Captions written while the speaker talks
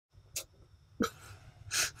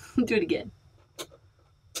Do it again.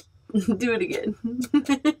 Do it again.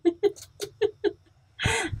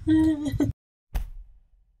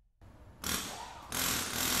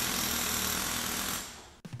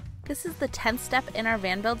 This is the 10th step in our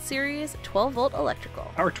van build series, 12-volt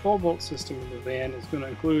electrical. Our 12-volt system in the van is going to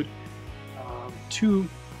include 2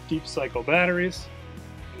 deep cycle batteries,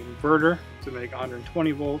 an inverter to make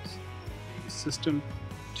 120 volts, a system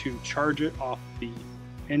to charge it off the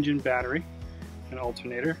engine battery, an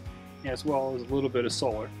alternator, as well as a little bit of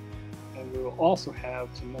solar. And we will also have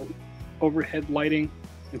some overhead lighting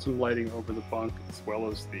and some lighting over the bunk, as well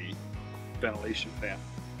as the ventilation fan.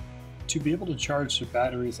 To be able to charge the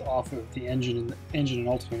batteries off of the engine and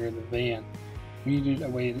alternator in the van, we needed a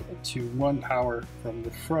way to run power from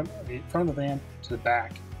the front of the van to the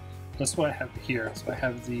back. That's what I have here. So I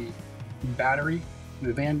have the battery,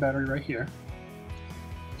 the van battery right here,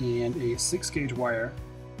 and a 6-gauge wire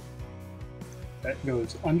that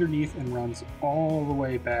goes underneath and runs all the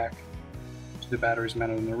way back to the batteries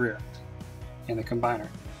mounted in the rear, and the combiner.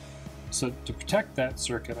 So to protect that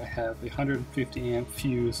circuit, I have a 150 amp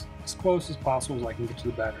fuse as close as possible as I can get to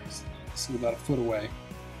the batteries. This is about a foot away.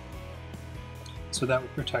 So that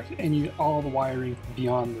would protect all the wiring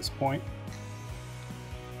beyond this point.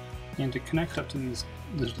 And to connect up to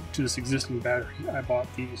this existing battery, I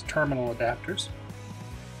bought these terminal adapters.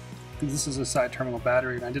 This is a side terminal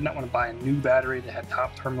battery, and I did not want to buy a new battery that had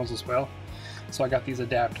top terminals as well, so I got these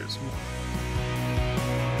adapters.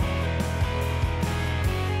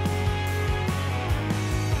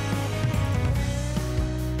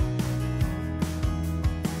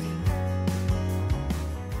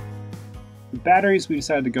 The batteries we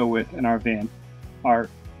decided to go with in our van are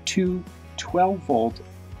 2 12-volt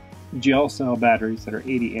gel cell batteries that are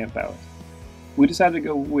 80 amp hours. We decided to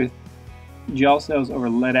go with gel cells over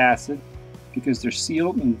lead acid because they're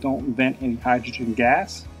sealed and don't vent any hydrogen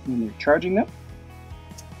gas when you're charging them.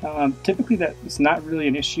 Typically that's not really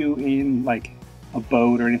an issue in like a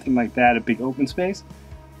boat or anything like that, a big open space,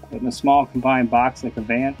 but in a small confined box like a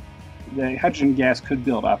van, the hydrogen gas could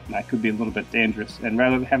build up and that could be a little bit dangerous, and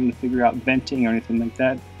rather than having to figure out venting or anything like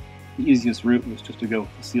that, the easiest route was just to go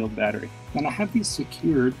with the sealed battery. And I have these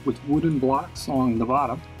secured with wooden blocks along the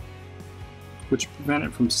bottom, which prevent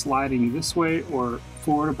it from sliding this way or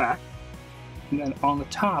forward or back. And then on the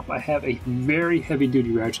top I have a very heavy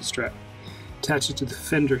duty ratchet strap. Attach it to the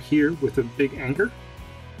fender here with a big anchor,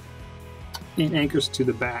 and anchors to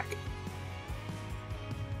the back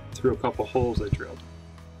through a couple holes I drilled.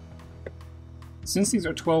 Since these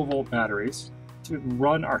are 12-volt batteries, to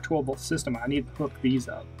run our 12-volt system I need to hook these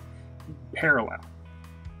up parallel.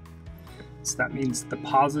 So that means the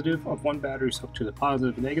positive of one battery is hooked to the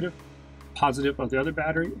positive and negative, positive of the other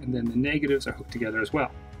battery, and then the negatives are hooked together as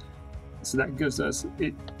well. So that gives us,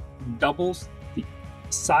 it doubles the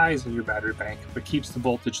size of your battery bank but keeps the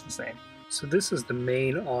voltage the same. So this is the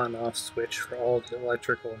main on-off switch for all the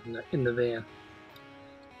electrical in the van.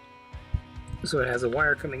 So it has a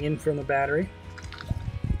wire coming in from the battery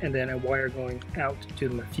and then a wire going out to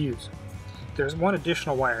the fuse. There's one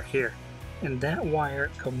additional wire here, and that wire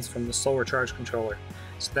comes from the solar charge controller.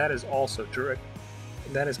 So that is also direct,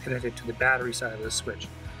 that is connected to the battery side of the switch,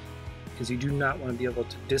 because you do not want to be able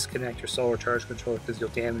to disconnect your solar charge controller because you'll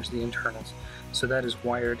damage the internals. So that is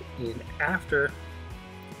wired in after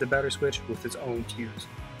the battery switch with its own fuse.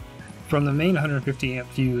 From the main 150 amp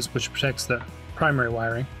fuse, which protects the primary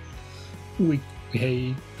wiring, we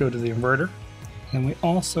go to the inverter, and we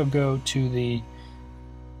also go to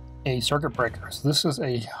a circuit breaker. So this is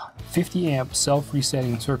a 50 amp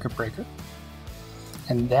self-resetting circuit breaker,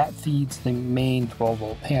 and that feeds the main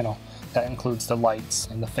 12-volt panel. That includes the lights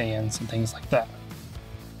and the fans and things like that.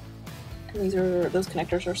 And those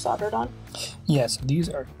connectors are soldered on? Yes, these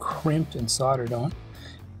are crimped and soldered on.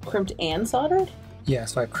 Crimped and soldered? Yeah,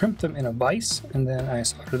 so I crimped them in a vise and then I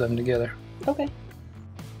soldered them together. Okay.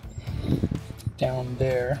 Down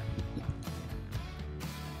there,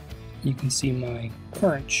 you can see my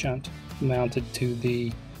current shunt mounted to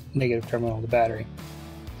the negative terminal of the battery.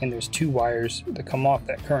 And there's 2 wires that come off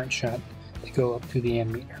that current shunt that go up to the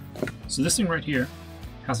ammeter. So this thing right here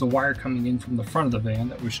has a wire coming in from the front of the van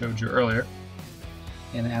that we showed you earlier,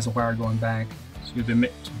 and it has a wire going back to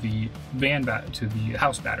the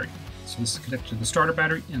house battery. So this is connected to the starter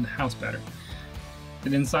battery and the house battery.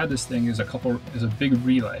 And inside this thing is a big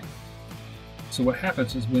relay. So what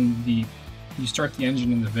happens is when you start the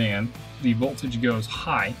engine in the van, the voltage goes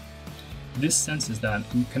high. This senses that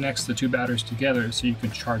and connects the 2 batteries together so you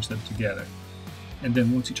can charge them together. And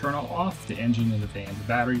then once you turn off the engine in the van,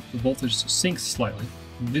 the voltage sinks slightly.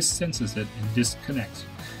 This senses it and disconnects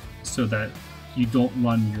so that you don't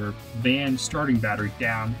run your van starting battery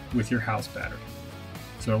down with your house battery.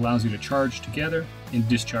 So it allows you to charge together and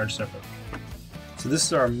discharge separately. So this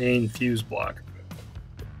is our main fuse block.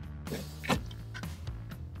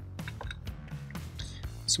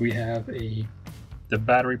 So we have the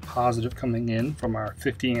battery positive coming in from our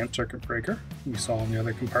 50 amp circuit breaker we saw in the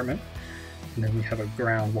other compartment. And then we have a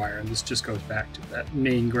ground wire, and this just goes back to that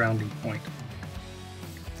main grounding point.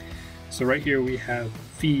 So right here we have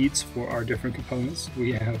feeds for our different components.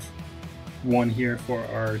 We have one here for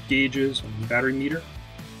our gauges and battery meter,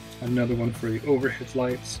 another one for the overhead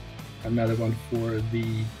lights, another one for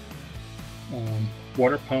the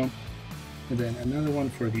water pump, and then another one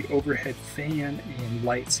for the overhead fan and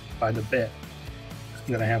lights by the bed.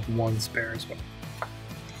 And then I have one spare as well.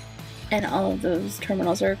 And all of those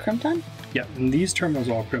terminals are crimped on? Yeah, and these terminals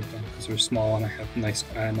are all crimped on because they're small, and I have a nice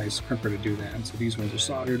crimper to do that. So these ones are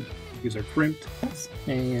soldered, these are crimped,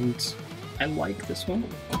 and I like this one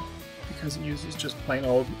because it uses just plain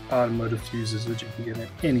old automotive fuses that you can get at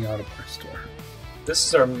any auto parts store. This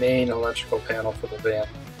is our main electrical panel for the van.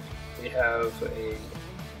 We have a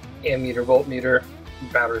ammeter, voltmeter,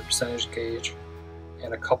 battery percentage gauge,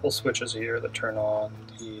 and a couple switches here that turn on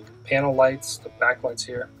the panel lights, the back lights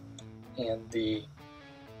here, and the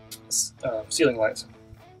ceiling lights.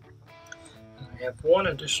 And I have one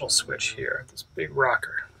additional switch here, this big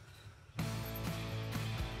rocker.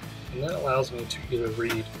 And that allows me to either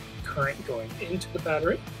read current going into the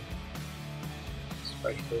battery. It's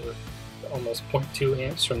right here with almost 0.2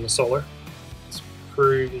 amps from the solar. It's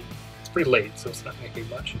pretty late, so it's not making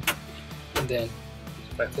much. And then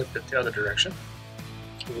if I flip it the other direction,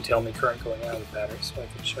 it will tell me current going out of the battery, so I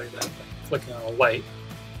can show you that by flicking on a light.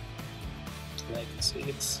 And I can see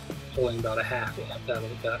it's pulling about a half amp out of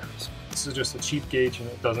the batteries. This is just a cheap gauge, and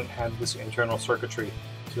it doesn't have this internal circuitry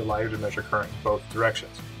to allow you to measure current in both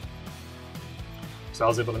directions. So I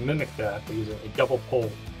was able to mimic that by using a double pole,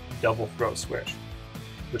 double throw switch,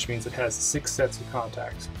 which means it has 6 sets of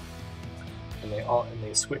contacts, and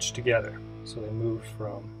they switch together. So they move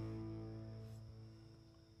from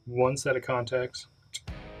one set of contacts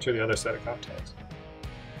to the other set of contacts.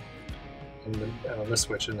 And on this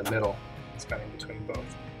switch in the middle, it's kind of in between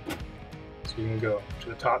both. So you can go to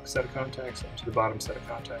the top set of contacts and to the bottom set of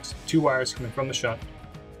contacts. 2 wires coming from the shunt.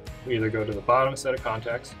 We either go to the bottom set of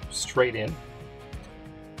contacts, straight in,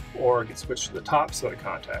 or get switched to the top set of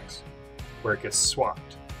contacts, where it gets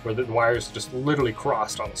swapped, where the wires just literally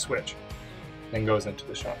crossed on the switch, then goes into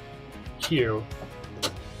the shunt. Here,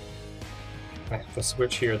 I have a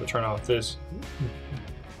switch here to turn off the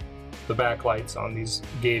backlights on these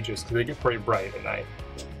gauges, because they get pretty bright at night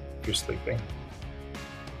if you're sleeping.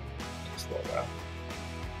 Just a little while.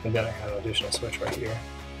 And then I have an additional switch right here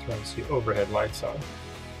to turn the overhead lights on.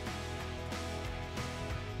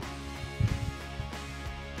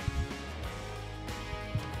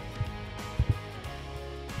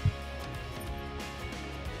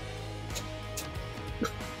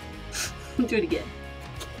 Do it again.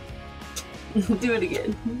 Do it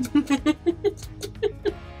again.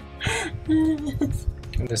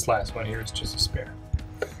 And this last one here is just a spare.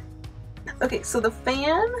 Okay, so the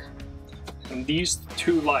fan. And these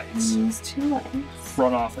 2 lights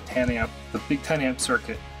run off a 10 amp, the big 10 amp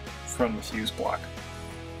circuit from the fuse block.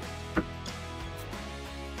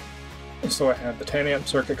 And so I have the 10 amp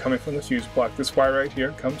circuit coming from the fuse block. This wire right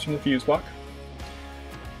here comes from the fuse block.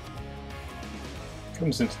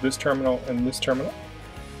 Comes into this terminal and this terminal.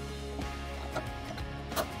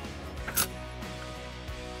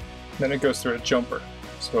 Then it goes through a jumper.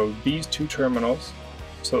 So these 2 terminals,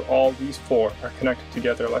 so all these 4 are connected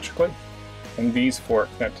together electrically, and these 4 are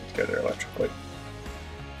connected together electrically.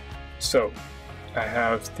 So I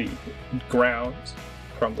have the ground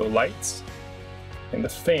from the lights and the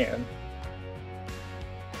fan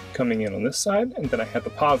coming in on this side, and then I have the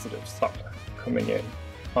positive side coming in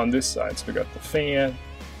on this side. So we got the fan,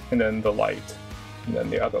 and then the light, and then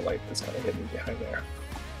the other light that's kind of hidden behind there.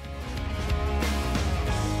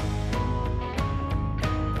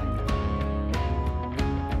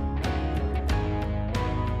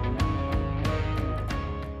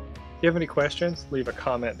 If you have any questions, leave a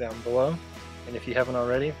comment down below. And if you haven't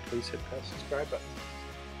already, please hit that subscribe button.